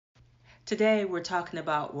Today we're talking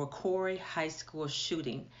about Wacouri High School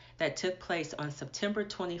shooting that took place on September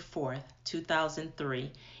 24th,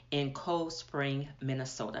 2003 in Cold Spring,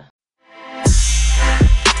 Minnesota.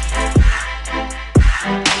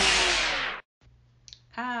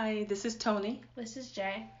 Hi, this is Tony. This is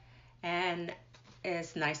Jay. And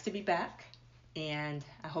it's nice to be back, and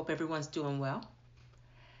I hope everyone's doing well.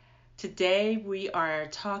 Today we are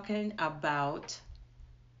talking about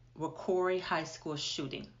Wacouri High School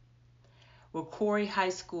shooting. Wacouri High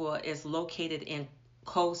School is located in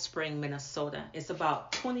Cold Spring, Minnesota. It's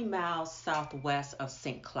about 20 miles southwest of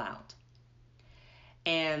St. Cloud.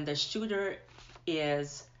 And the shooter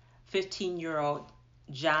is 15-year-old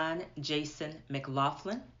John Jason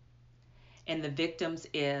McLaughlin. And the victims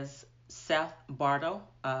is Seth Bartle,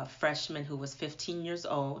 a freshman who was 15 years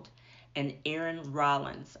old, and Aaron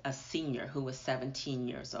Rollins, a senior who was 17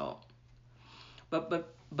 years old.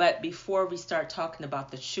 But before we start talking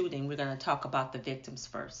about the shooting, we're going to talk about the victims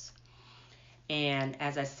first. And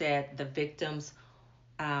as I said, the victim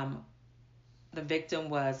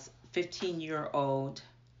was 15-year-old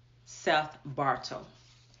Seth Bartle.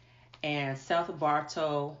 And Seth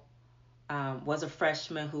Bartle was a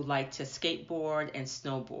freshman who liked to skateboard and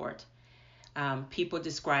snowboard. People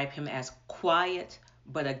describe him as quiet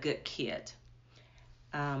but a good kid.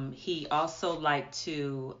 He also liked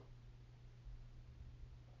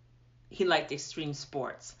extreme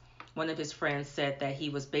sports. One of his friends said that he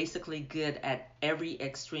was basically good at every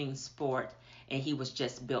extreme sport and he was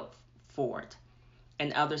just built for it.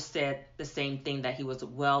 And others said the same thing, that he was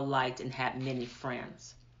well liked and had many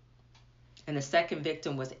friends. And the second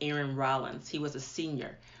victim was Aaron Rollins. He was a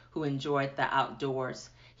senior who enjoyed the outdoors.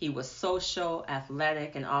 He was social,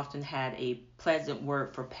 athletic, and often had a pleasant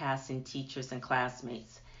word for passing teachers and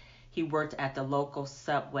classmates. He worked at the local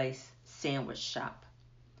Subway sandwich shop.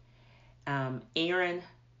 Aaron,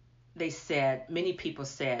 many people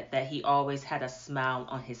said that he always had a smile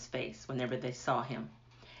on his face whenever they saw him.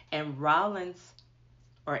 And Aaron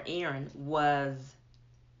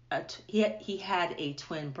he had a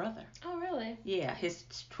twin brother. Oh, really? Yeah, his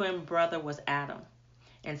twin brother was Adam.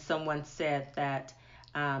 And someone said that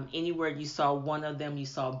anywhere you saw one of them, you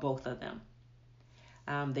saw both of them.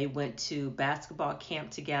 They went to basketball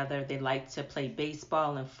camp together. They liked to play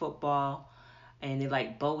baseball and football. And they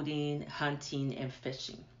liked boating, hunting, and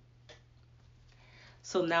fishing.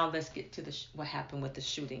 So now let's get to what happened with the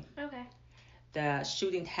shooting. Okay. The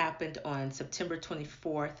shooting happened on September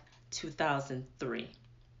 24th, 2003.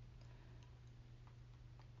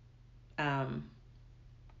 John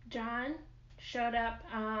showed up,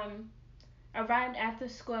 arrived at the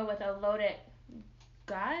school with a loaded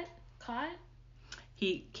caught?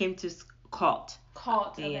 He came to Colt.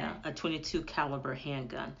 Okay. Yeah, a .22 caliber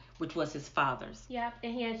handgun, which was his father's. Yep,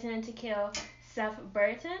 and he intended to kill Seth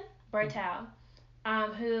Bartle,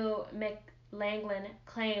 who McLaughlin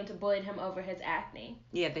claimed bullied him over his acne.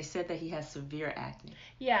 Yeah, they said that he has severe acne.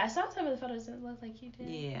 Yeah, I saw some of the photos that looked like he did.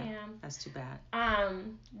 Yeah, that's too bad.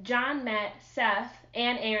 John met Seth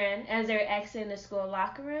and Aaron as they were exiting the school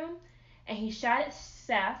locker room, and he shot at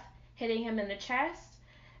Seth, hitting him in the chest,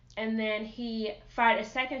 and then he fired a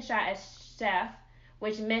second shot at Seth,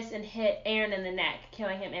 which missed and hit Aaron in the neck,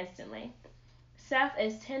 killing him instantly. Seth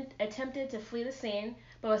attempted to flee the scene,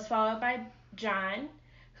 but was followed by John,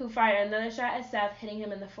 who fired another shot at Seth, hitting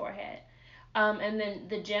him in the forehead. And then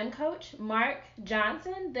the gym coach, Mark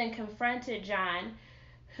Johnson, then confronted John,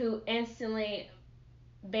 who instantly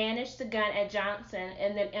bandaged the gun at Johnson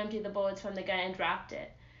and then emptied the bullets from the gun and dropped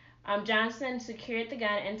it. Johnson secured the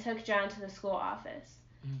gun and took John to the school office.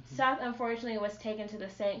 Mm-hmm. Seth, unfortunately, was taken to the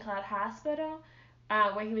St. Cloud Hospital,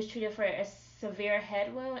 where he was treated for a severe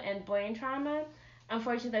head wound and brain trauma.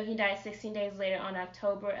 Unfortunately, though, he died 16 days later on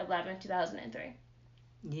October 11, 2003.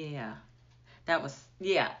 Yeah.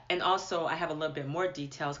 And also I have a little bit more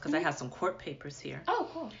details because I have some court papers here. Oh,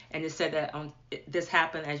 cool. And it said that this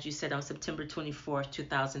happened, as you said, on September 24th,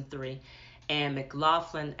 2003. And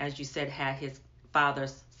McLaughlin, as you said, had his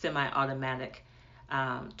father's semi-automatic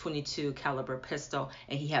 .22 caliber pistol,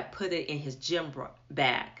 and he had put it in his gym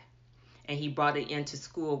bag. And he brought it into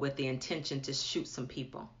school with the intention to shoot some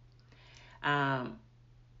people. And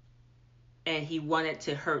he wanted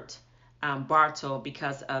to hurt Bartle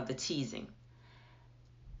because of the teasing.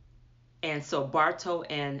 And so Bartle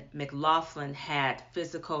and McLaughlin had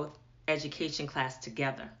physical education class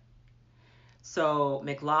together. So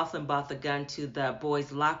McLaughlin brought the gun to the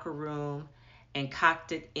boys' locker room and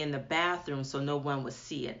cocked it in the bathroom so no one would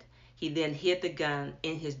see it. He then hid the gun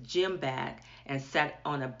in his gym bag and sat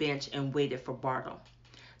on a bench and waited for Bartle.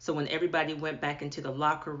 So when everybody went back into the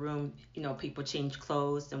locker room, people changed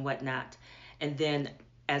clothes and whatnot. And then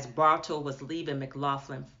As Bartow was leaving,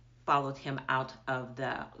 McLaughlin followed him out of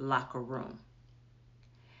the locker room.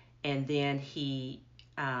 And then he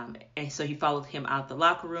followed him out the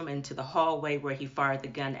locker room into the hallway where he fired the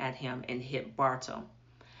gun at him and hit Bartow.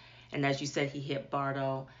 And as you said, he hit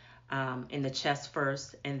Bartow in the chest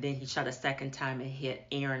first, and then he shot a second time and hit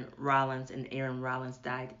Aaron Rollins, and Aaron Rollins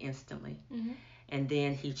died instantly. Mm-hmm. And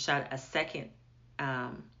then he shot a second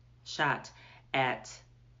shot at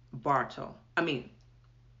Bartow.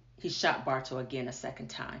 He shot Bartow again a second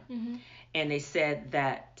time. Mm-hmm. And they said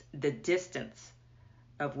that the distance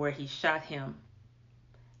of where he shot him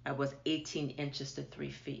was 18 inches to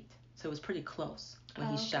 3 feet. So it was pretty close when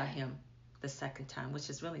he shot him the second time, which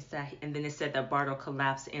is really sad. And then it said that Bartow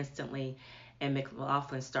collapsed instantly and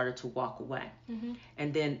McLaughlin started to walk away. Mm-hmm.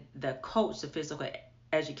 And then the coach, the physical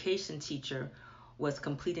education teacher, was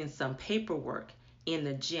completing some paperwork in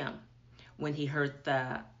the gym when he heard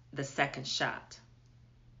the second shot.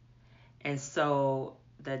 And so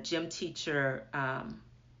the gym teacher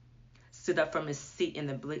stood up from his seat in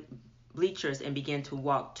the bleachers and began to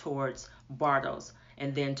walk towards Bartow's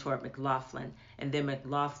and then toward McLaughlin. And then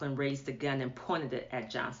McLaughlin raised the gun and pointed it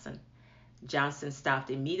at Johnson. Johnson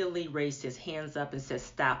stopped immediately, raised his hands up and said,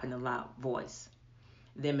 "Stop," in a loud voice.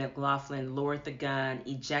 Then McLaughlin lowered the gun,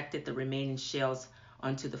 ejected the remaining shells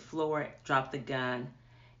onto the floor, dropped the gun,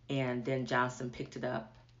 and then Johnson picked it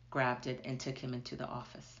up, grabbed it, and took him into the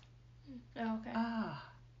office. Oh, okay.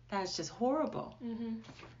 That's just horrible. Mm-hmm.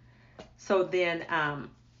 So then,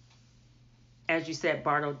 as you said,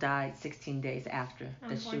 Bartow died 16 days after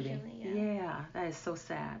the shooting. Yeah, that is so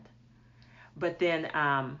sad. But then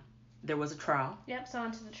there was a trial. Yep, so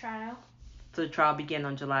on to the trial. So the trial began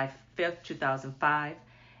on July 5th, 2005,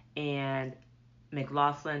 and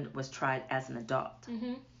McLaughlin was tried as an adult.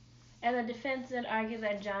 Mm-hmm. And the defense did argue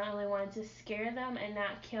that John only wanted to scare them and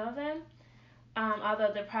not kill them.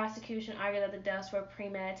 Although the prosecution argued that the deaths were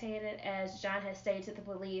premeditated, as John had stated to the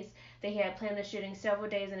police that he had planned the shooting several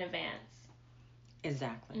days in advance.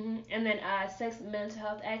 Exactly. Mm-hmm. And then 6 mental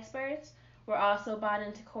health experts were also brought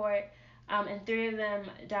into court, and 3 of them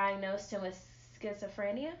diagnosed him with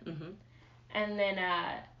schizophrenia. Mm-hmm. And then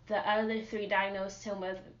the other 3 diagnosed him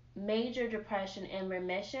with major depression in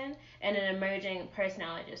remission and an emerging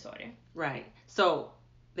personality disorder. Right. So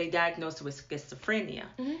they diagnosed him with schizophrenia.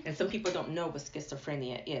 Mm-hmm. And some people don't know what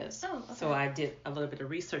schizophrenia is. Oh, okay. So I did a little bit of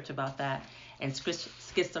research about that. And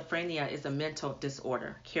schizophrenia is a mental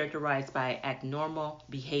disorder characterized by abnormal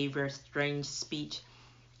behavior, strange speech,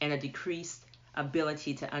 and a decreased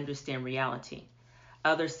ability to understand reality.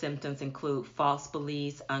 Other symptoms include false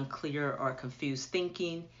beliefs, unclear or confused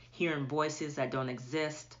thinking, hearing voices that don't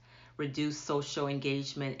exist, reduced social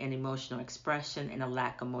engagement and emotional expression, and a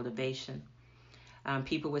lack of motivation.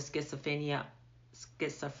 People with schizophrenia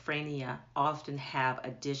often have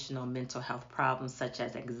additional mental health problems such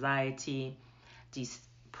as anxiety,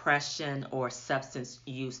 depression, or substance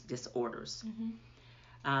use disorders.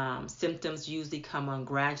 Mm-hmm. Symptoms usually come on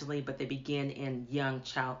gradually, but they begin in young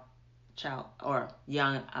child or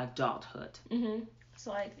young adulthood. Mm-hmm.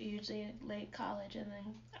 So like usually late college and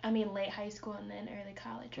then, late high school and then early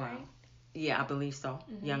college, right? Wow. Yeah, I believe so.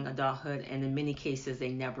 Mm-hmm. Young adulthood, and in many cases they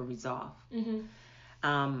never resolve. Mm-hmm.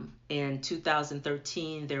 In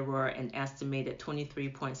 2013, there were an estimated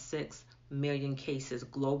 23.6 million cases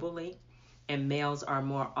globally, and males are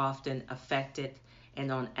more often affected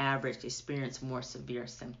and on average experience more severe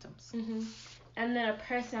symptoms. Mm-hmm. And then a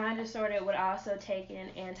personality disorder would also take in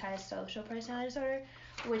antisocial personality disorder,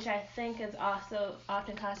 which I think is also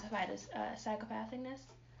often classified as psychopathicness.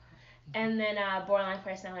 Mm-hmm. And then borderline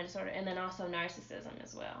personality disorder, and then also narcissism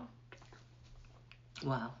as well.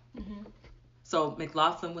 Wow. Mm-hmm. So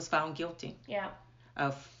McLaughlin was found guilty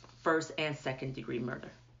of first and second degree murder.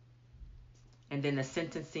 And then the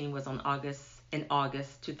sentencing was in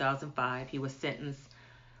August 2005. He was sentenced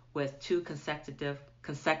with 2 consecutive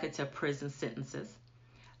prison sentences.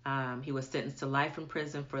 He was sentenced to life in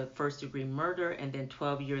prison for first degree murder and then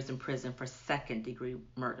 12 years in prison for second degree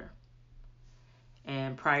murder.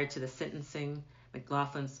 And prior to the sentencing,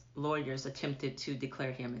 McLaughlin's lawyers attempted to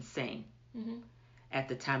declare him insane at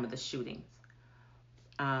the time of the shootings.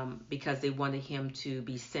 Because they wanted him to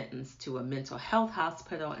be sentenced to a mental health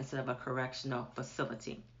hospital instead of a correctional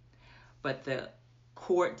facility. But the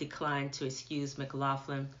court declined to excuse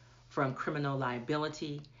McLaughlin from criminal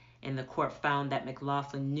liability, and the court found that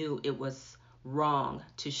McLaughlin knew it was wrong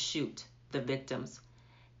to shoot the victims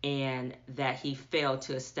and that he failed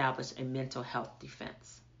to establish a mental health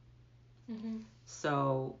defense. Mm-hmm.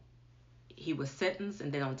 So he was sentenced,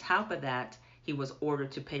 and then on top of that, he was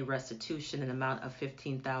ordered to pay restitution in an amount of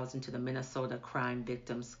 $15,000 to the Minnesota Crime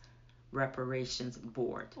Victims Reparations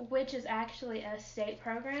Board. Which is actually a state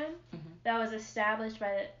program that was established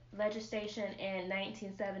by the legislation in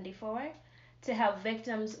 1974 to help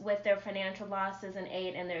victims with their financial losses and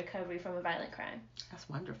aid in the recovery from a violent crime. That's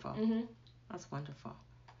wonderful. That's wonderful.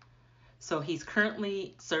 So he's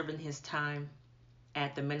currently serving his time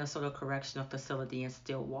at the Minnesota Correctional Facility in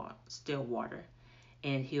Stillwater,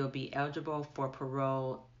 and he'll be eligible for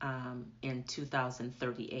parole in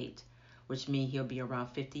 2038, which means he'll be around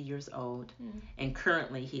 50 years old, and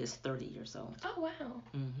currently he is 30 years old. Oh, wow.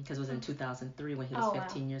 Because it was in 2003 when he was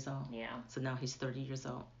 15 years old. Yeah. So now he's 30 years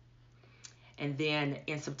old. And then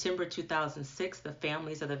in September 2006, the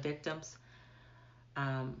families of the victims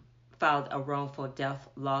filed a wrongful death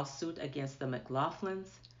lawsuit against the McLaughlins,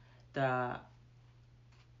 the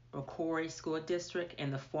Rocori School District,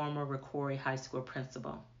 and the former Rocori High School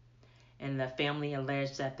principal. And the family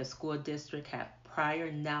alleged that the school district had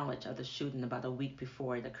prior knowledge of the shooting about a week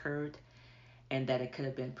before it occurred, and that it could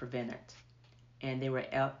have been prevented. And they were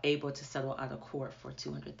able to settle out of court for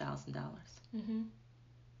 $200,000.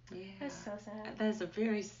 Yeah, that's so sad. That's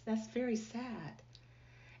very sad.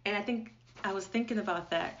 And I think I was thinking about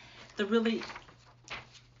that. The really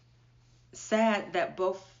sad that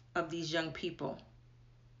both of these young people,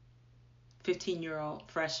 15-year-old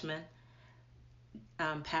freshman,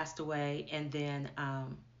 passed away, and then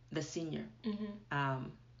the senior,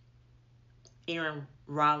 Aaron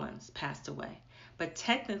Rollins, passed away. But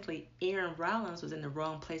technically, Aaron Rollins was in the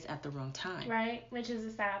wrong place at the wrong time. Right, which is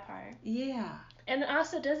the sad part. Yeah. And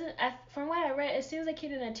also, from what I read, it seems like he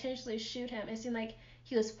didn't intentionally shoot him. It seemed like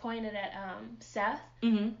he was pointed at Seth,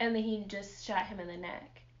 and then he just shot him in the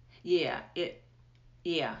neck. Yeah,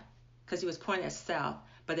 because he was pointing at Seth,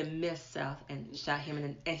 but it missed Seth and shot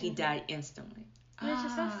him, and he died instantly. Which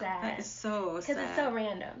is so sad. That is so sad. Because it's so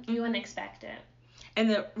random. You wouldn't expect it. And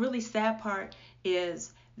the really sad part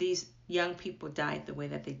is these young people died the way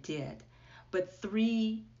that they did. But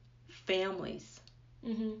 3 families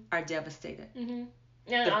are devastated. And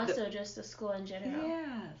also just the school in general.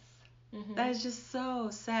 Yes. That is just so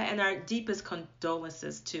sad. And our deepest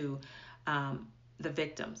condolences to the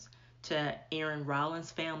victims, to Aaron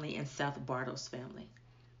Rollins' family and Seth Bartle's family.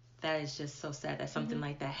 That is just so sad that something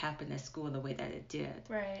like that happened at school the way that it did.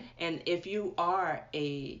 Right. And if you are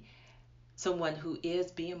someone who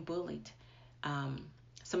is being bullied,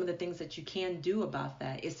 some of the things that you can do about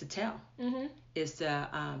that is to tell. Is to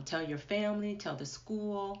tell your family, tell the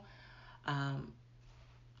school,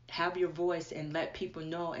 have your voice and let people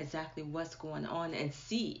know exactly what's going on, and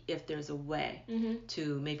see if there's a way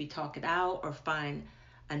to maybe talk it out or find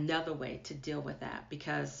another way to deal with that,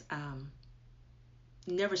 because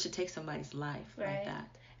you never should take somebody's life like that.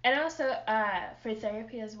 And also for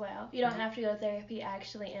therapy as well. You don't have to go to therapy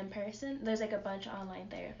actually in person. There's like a bunch of online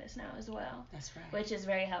therapists now as well. That's right. Which is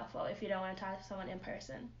very helpful if you don't want to talk to someone in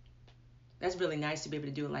person. That's really nice to be able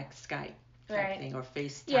to do it like Skype type thing or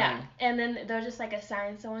FaceTime. Yeah, and then they'll just like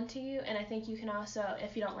assign someone to you. And I think you can also,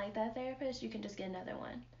 if you don't like that therapist, you can just get another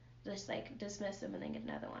one. Just like dismiss them and then get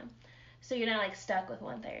another one. So you're not like stuck with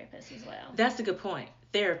one therapist as well. That's a good point.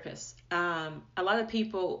 Therapists. A lot of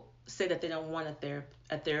people say that they don't want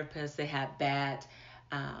a therapist. They have bad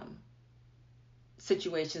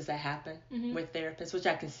situations that happen with therapists, which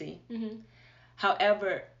I can see.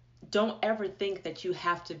 However, don't ever think that you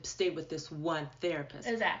have to stay with this one therapist.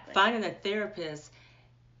 Exactly. Finding a therapist,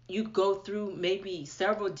 you go through maybe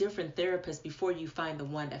several different therapists before you find the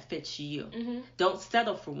one that fits you. Don't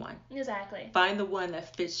settle for one. Exactly. Find the one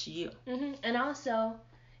that fits you. And also,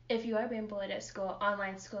 if you are being bullied at school,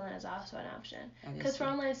 online schooling is also an option. Because for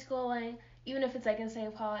online schooling, even if it's like in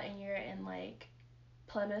St. Paul and you're in like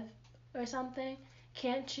Plymouth or something,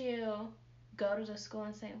 can't you go to the school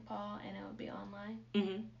in St. Paul and it would be online?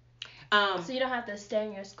 So you don't have to stay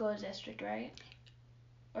in your school district, right?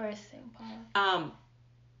 Or is St. Paul?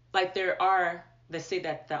 Like there are, let's say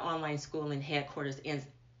that the online schooling headquarters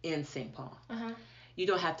in St. Paul. You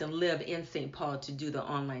don't have to live in St. Paul to do the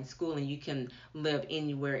online schooling. You can live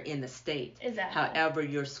anywhere in the state. Exactly. However,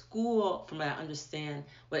 your school, from what I understand,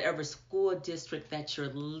 whatever school district that you're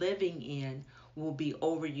living in will be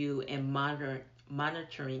over you and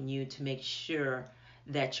monitoring you to make sure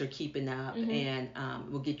that you're keeping up and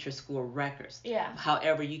will get your school records. Yeah.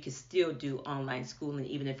 However, you can still do online schooling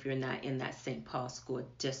even if you're not in that St. Paul school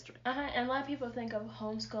district. And a lot of people think of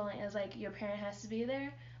homeschooling as like your parent has to be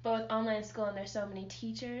there. But with online schooling, there's so many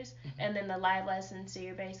teachers, and then the live lessons, so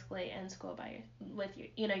you're basically in school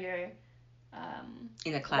you're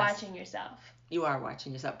in a class watching yourself. You are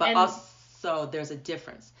watching yourself, but also there's a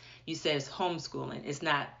difference. You said it's homeschooling. It's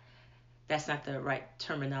not that's not the right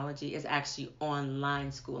terminology. It's actually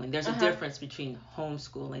online schooling. There's a Uh-huh. difference between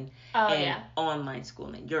homeschooling Oh, and yeah. online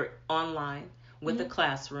schooling. You're online with a Mhm.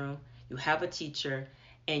 classroom, you have a teacher,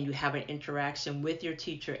 and you have an interaction with your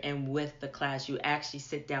teacher and with the class. You actually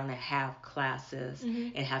sit down and have classes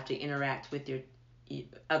Mhm. and have to interact with your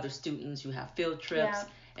other students. You have field trips Yeah.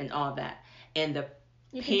 and all that. And the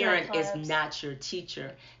You can join parent is clubs. not your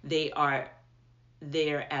teacher. They are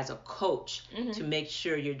there as a coach Mhm. to make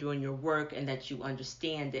sure you're doing your work and that you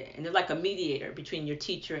understand it. And they're like a mediator between your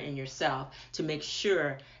teacher and yourself to make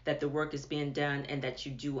sure that the work is being done and that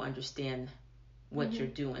you do understand what Mhm. you're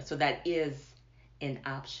doing. So that is an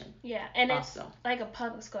option. Yeah, and also. It's like a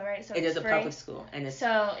public school, right? So It it's is a free. public school, and it's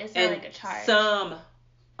So it's not like a charge. Some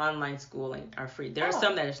online schooling are free. There are Oh.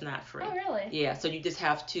 some that is not free. Oh, really? Yeah, so you just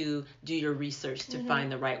have to do your research to Mhm.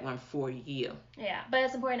 find the right one for you. Yeah, but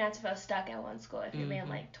it's important not to feel stuck at one school if you're being Mhm.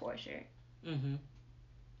 like tortured. Mhm.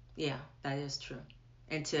 Yeah, that is true.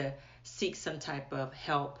 And to seek some type of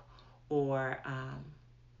help or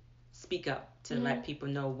speak up to Mhm. let people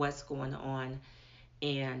know what's going on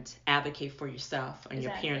and advocate for yourself. And your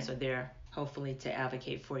Exactly. parents are there, hopefully, to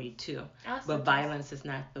advocate for you too. Also, But violence is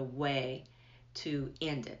not the way to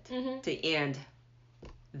end it, Mhm. to end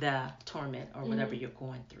the torment or whatever Mhm. you're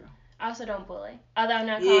going through. Also, don't bully. Although I'm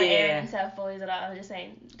not calling Yeah. Aaron and Seth bullies at all. I'm just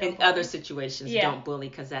saying don't In bully. other situations, Yeah. don't bully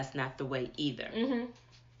because that's not the way either. Mhm.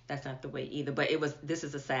 That's not the way either. But this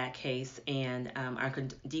is a sad case, and our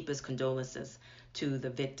deepest condolences to the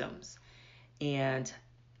victims. And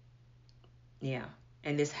yeah,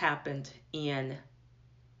 and this happened in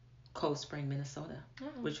Cold Spring, Minnesota, Oh.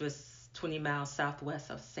 which was 20 miles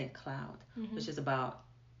southwest of St. Cloud, Mhm. which is about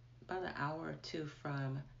an hour or two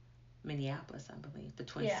from Minneapolis, I believe, the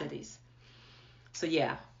Twin Cities. So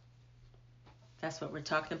yeah, that's what we're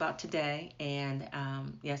talking about today. And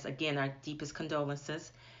yes, again, our deepest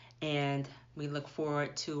condolences. And we look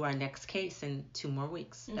forward to our next case in 2 more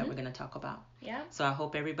weeks that we're going to talk about. Yeah. So I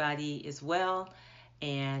hope everybody is well,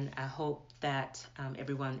 and I hope that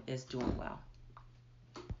everyone is doing well.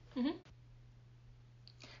 Mhm.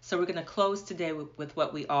 So we're going to close today with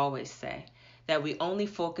what we always say, that we only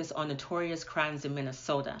focus on notorious crimes in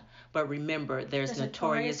Minnesota, but remember, there's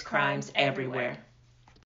notorious crimes everywhere.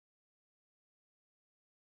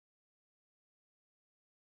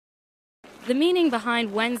 The meaning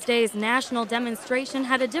behind Wednesday's national demonstration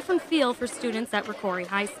had a different feel for students at Rocori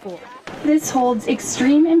High School. This holds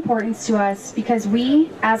extreme importance to us because we,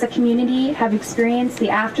 as a community, have experienced the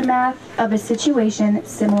aftermath of a situation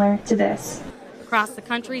similar to this. Across the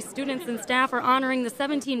country, students and staff are honoring the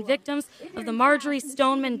 17 victims of the Marjory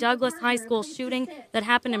Stoneman Douglas High School shooting that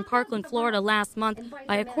happened in Parkland, Florida last month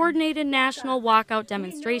by a coordinated national walkout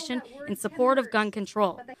demonstration in support of gun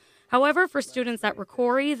control. However, for students at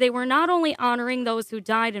Rocori, they were not only honoring those who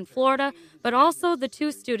died in Florida, but also the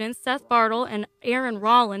 2 students, Seth Bartle and Aaron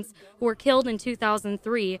Rollins, who were killed in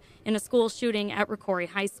 2003 in a school shooting at Rocori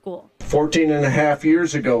High School. 14 and a half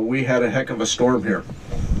years ago, we had a heck of a storm here.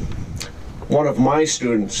 One of my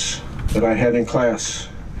students that I had in class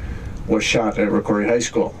was shot at Rocori High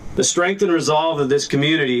School. The strength and resolve of this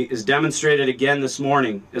community is demonstrated again this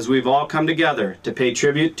morning as we've all come together to pay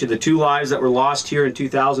tribute to the 2 lives that were lost here in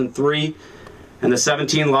 2003 and the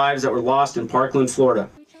 17 lives that were lost in Parkland, Florida.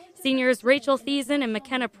 Seniors Rachel Thiessen and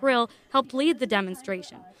McKenna Prill helped lead the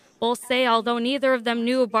demonstration. Both say although neither of them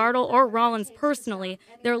knew Bartle or Rollins personally,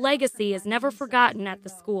 their legacy is never forgotten at the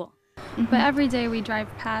school. But every day we drive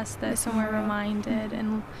past this and we're reminded,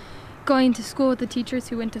 and going to school with the teachers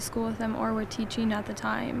who went to school with them or were teaching at the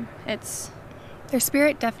time, their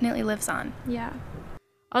spirit definitely lives on. Yeah.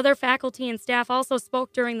 Other faculty and staff also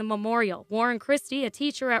spoke during the memorial. Warren Christie, a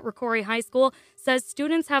teacher at Rocori High School, says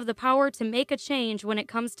students have the power to make a change when it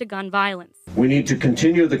comes to gun violence. We need to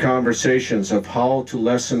continue the conversations of how to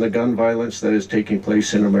lessen the gun violence that is taking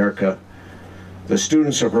place in America. The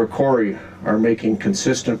students of Rocori are making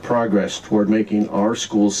consistent progress toward making our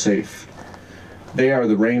schools safe. They are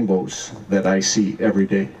the rainbows that I see every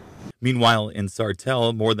day. Meanwhile, in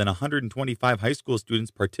Sartell, more than 125 high school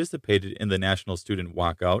students participated in the National Student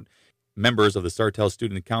Walkout. Members of the Sartell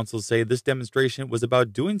Student Council say this demonstration was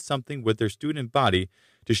about doing something with their student body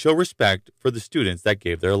to show respect for the students that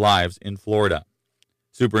gave their lives in Florida.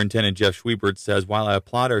 Superintendent Jeff Schwiebert says, while I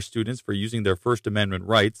applaud our students for using their First Amendment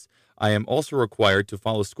rights, I am also required to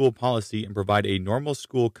follow school policy and provide a normal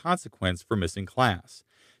school consequence for missing class.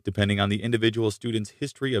 Depending on the individual student's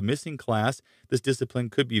history of missing class, this discipline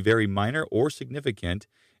could be very minor or significant,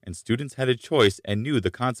 and students had a choice and knew the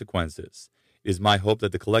consequences. It is my hope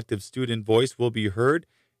that the collective student voice will be heard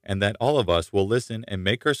and that all of us will listen and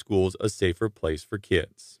make our schools a safer place for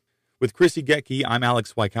kids. With Chrissy Getke, I'm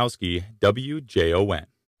Alex Wykowski, WJON.